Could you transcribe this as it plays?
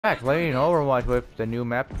Back playing Overwatch with the new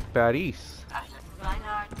map Paris.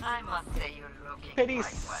 I must say you're looking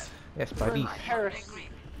Paris. quite well. Yes, We're in Paris. Paris.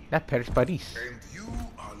 Not Paris, Paris.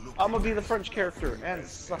 I'm gonna be the French character and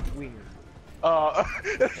suck wiener. God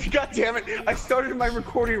damn it! I started my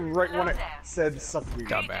recording right when it said suck wiener.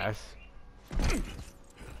 Dumbass.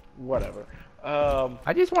 Whatever.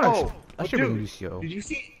 I just want to. I should have been dude, Lucio. Did you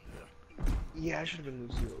see? Yeah, I should have been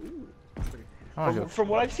Lucio. Ooh, pretty. I wanna From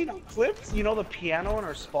what I've seen on clips, you know the piano in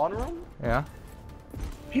our spawn room? Yeah.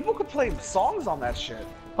 People could play songs on that shit.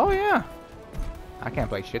 Oh yeah. I can't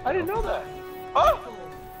play shit. I didn't know that. Oh!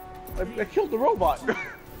 I killed the robot. I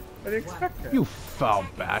didn't expect that. You foul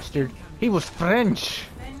bastard. He was French.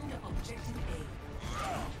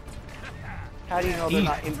 How do you know they're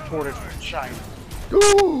not imported from China?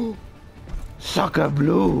 Ooh. Sucker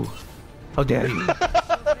blue. How dare you?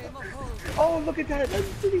 Oh, look at that. That's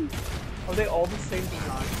pretty. Are they all the same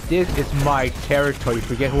design? This is my territory.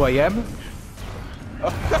 Forget who I am?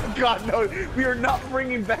 Oh, God, no. We are not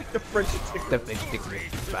bringing back the French ticket. The French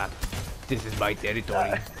ticket is back. This is my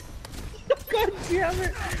territory. God damn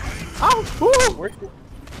it. Ow! Ooh! Where's the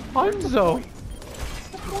Hanzo! point?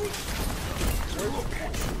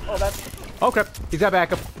 Oh, that's... Oh crap! He's got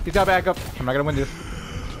backup. He's got backup. I'm not gonna win this.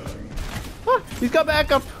 Ah, he's got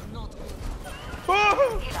backup.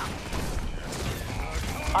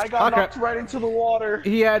 I got Okay. knocked right into the water.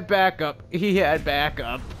 He had backup. He had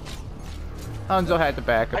backup. Hanzo had the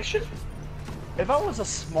backup. I should... If I was a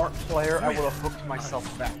smart player, I would have hooked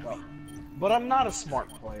myself back up. But I'm not a smart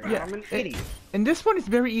player. Yeah, I'm an idiot. In this one, it's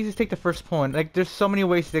very easy to take the first point. Like, there's so many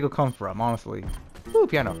ways they could come from, honestly. Ooh,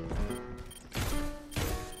 piano.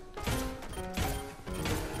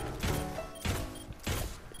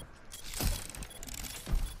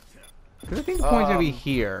 Because I think the point's gonna be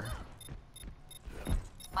here.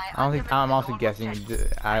 I don't think. I'm also guessing.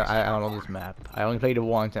 I don't know this map. I only played it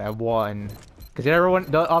once and I won. Because everyone,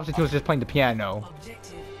 the opposite team was just playing the piano.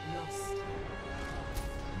 Objective lost.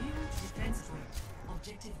 New defense point.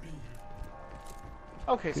 Objective B.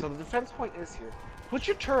 Okay, so the defense point is here. Put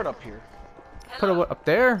your turret up here. Put it up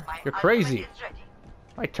there? My You're crazy. ultimate is ready.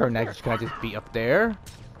 My turn next can I just be up there?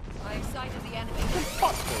 I sighted the enemy.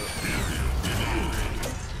 Fuck for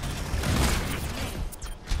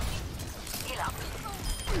Heal up.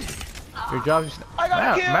 Your job is. I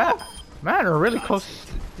got a kill! Man, we're really close.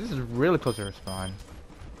 This is really close to her spawn. it.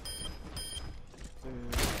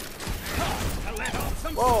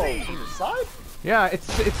 Whoa, from the side? Yeah, it's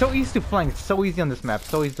so easy to flank. It's so easy on this map.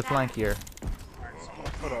 So easy to flank here.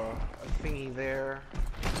 Put a thingy there.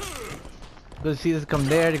 Because see, this come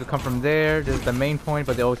there. They could come from there. This is the main point,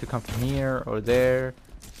 but they always could come from here or there.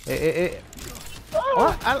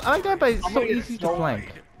 Oh! I like that, but it's I'm so gonna get easy to stolen.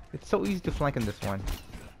 flank. It's so easy to flank in this one.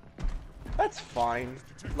 That's fine.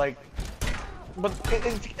 Like, but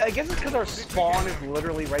I guess it's because our spawn is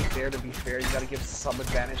literally right there. To be fair, you gotta give some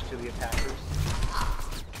advantage to the attackers.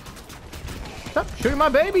 Stop shooting my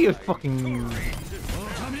baby, you fucking.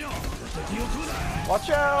 Watch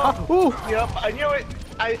out! Ooh. Yep, I knew it.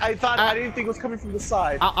 I thought I didn't think it was coming from the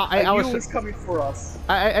side. I knew was- it was coming for us.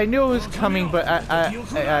 I knew it was coming, but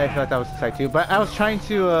I thought that was the side too. But I was trying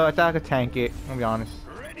to attack a tank it. I'll be honest.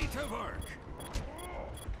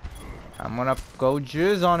 I'm gonna go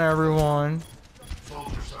jizz on everyone.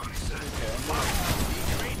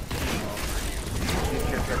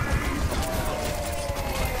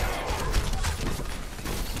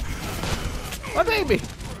 My baby.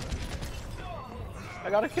 I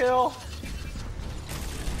got a kill.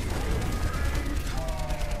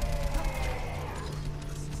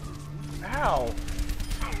 Ow.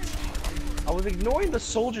 I was ignoring the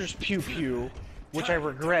soldier's pew pew, which I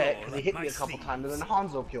regret because he hit me a couple times and then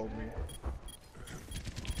Hanzo killed me.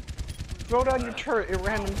 Throw down your turret at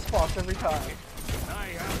random spots every time.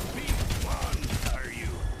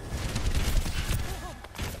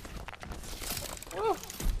 Oh.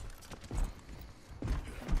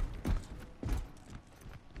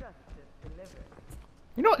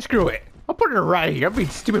 You know what? Screw it. I'll put it right here. I'm being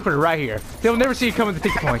stupid. Put it right here. They'll never see it coming to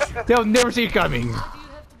take the points. They'll never see it coming. You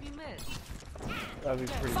have to be missed. That'd be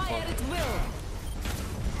pretty Fire fun. at will.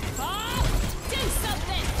 Bob, do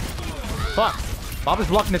something. Fuck. Bob is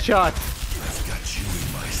blocking the shots.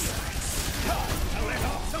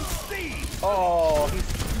 Oh, he's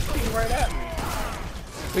shooting right at me.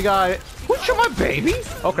 We got it. Who shot my baby?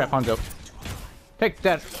 Oh crap, Hanzo. Take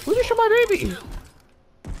that. Who just shot my baby?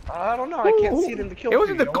 I don't know. I can't see it in the kill. It was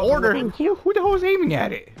in the feed. I wasn't corner. looking. Who the hell was aiming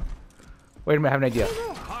at it? Wait a minute, I have an idea.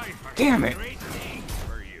 Damn it.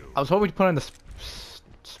 I was hoping to put on the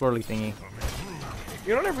swirly thingy.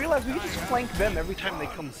 You know what I realized? We can just flank them every time they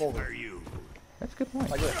come forward. That's a good point.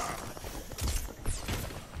 Like this.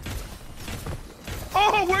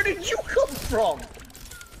 Oh, where did you come from?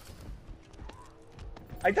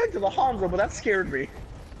 I died to the Hanzo, but that scared me.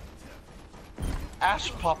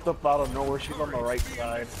 Ash popped up out of nowhere. She's on the right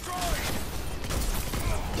side.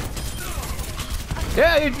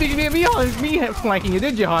 Yeah, it's me flanking you,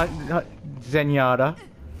 did you, Zenyatta?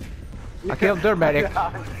 I killed their medic.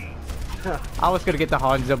 I was gonna get the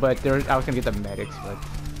Hanzo, but I was gonna get the medics, but...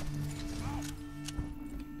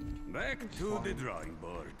 Back to the drawing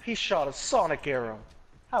board. He shot a sonic arrow.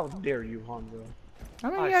 How dare you, Hanzo?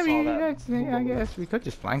 I mean, I guess we could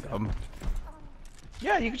just flank them.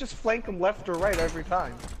 Yeah, you could just flank him left or right every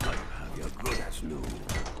time. You're good as new.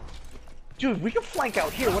 Dude, we can flank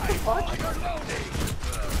out here. What the fuck?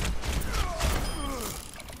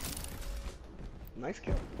 Nice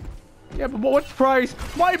kill. Yeah, but what price?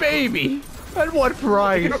 My baby! At what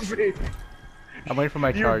price? Your baby. I'm waiting for my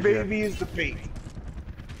Your charge. baby is the bait.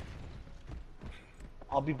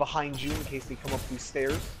 I'll be behind you in case they come up these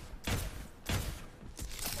stairs.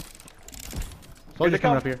 Soldier's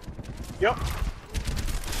coming up here. Yep.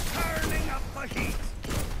 Turning up the heat.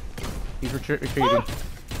 He's retreating. Ah!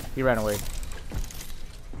 He ran away.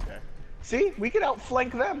 Okay. See? We can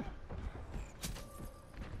outflank them.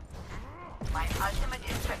 My ultimate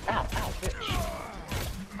is ready. Ow, ow, bitch.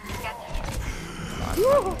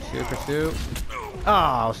 Pursue, pursue.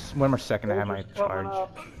 Oh, 1 more second I have my Soldier's coming charge.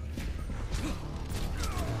 up.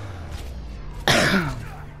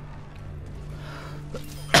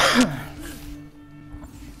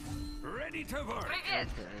 Ready to work. Привет.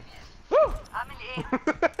 Woo!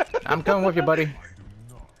 I'm coming with you, buddy.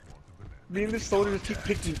 Me and this soldier just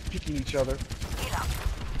keep picking each other.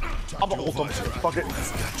 I'm gonna ult him. Fuck it.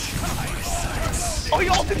 Oh,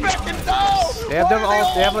 you ulted back and no! They have double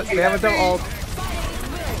ult. They have a double ult.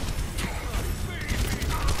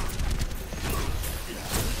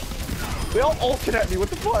 They all ulted at me. What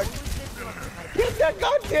the fuck? Get that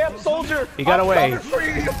goddamn soldier! He got away. I'm coming for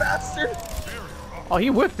you, you bastard! Oh, he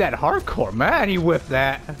whipped that hardcore, man. He whipped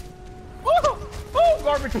that. Oh, oh,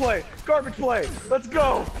 garbage play! Garbage play! Let's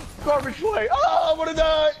go! Garbage play! Oh, I'm gonna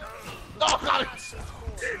die! Oh, God.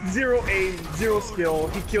 Zero aim, zero skill.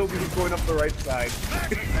 He killed me. He's going up the right side.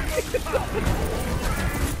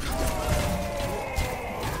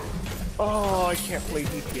 Oh, I can't play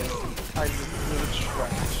DPS. I'm just really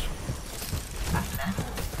trash.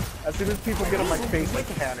 As soon as people get on my face, I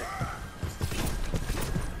panic.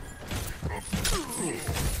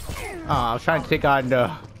 Oh, I was trying to take on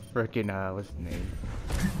the frickin' what's his name?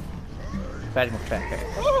 Fatima Fat.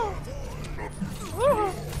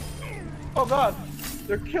 Oh God,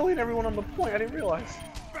 they're killing everyone on the point. I didn't realize.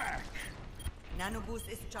 Nano boost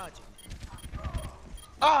is charging.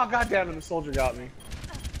 Oh God damn it, the soldier got me.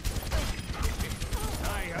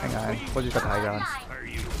 Hang on, we'll just got the high ground.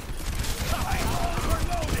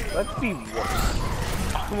 Let's be worse.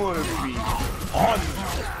 I wanna be on.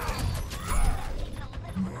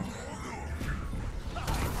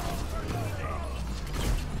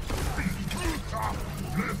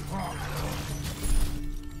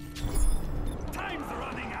 Time's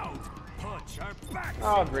running out. Put your back.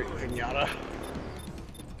 Oh great, Zenyatta.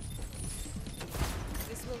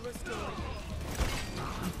 This will restore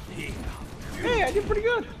you. Hey, I did pretty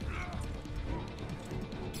good.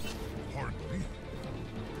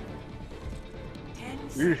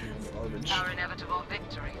 Eugh, garbage. Our inevitable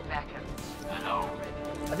victory beckons. Hello.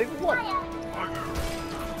 I think we won.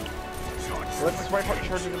 So let's just right heart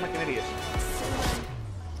charging him like an idiot.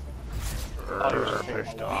 Oh, you're just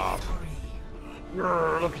Pissed off.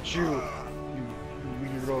 Look at you. You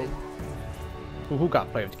weirdo. Who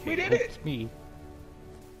got played? We did it! It's me.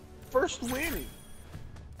 First win.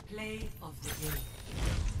 Play of the game.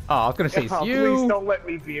 Oh, I was gonna say it's Oh, you. please don't let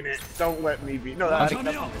me be in it. Don't let me be. No, that's Oh,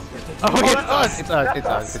 that's it's us! It's us! It's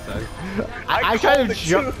us! It's us! I tried to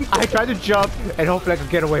jump. I tried to jump and hopefully I could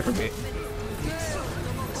get away from it.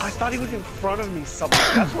 I thought he was in front of me somewhere.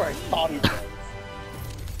 That's where I thought he was.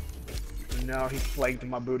 No, he flanked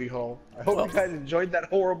my booty hole. I hope you guys enjoyed that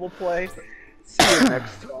horrible play. See you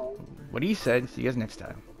next time. What he said. See you guys next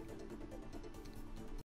time.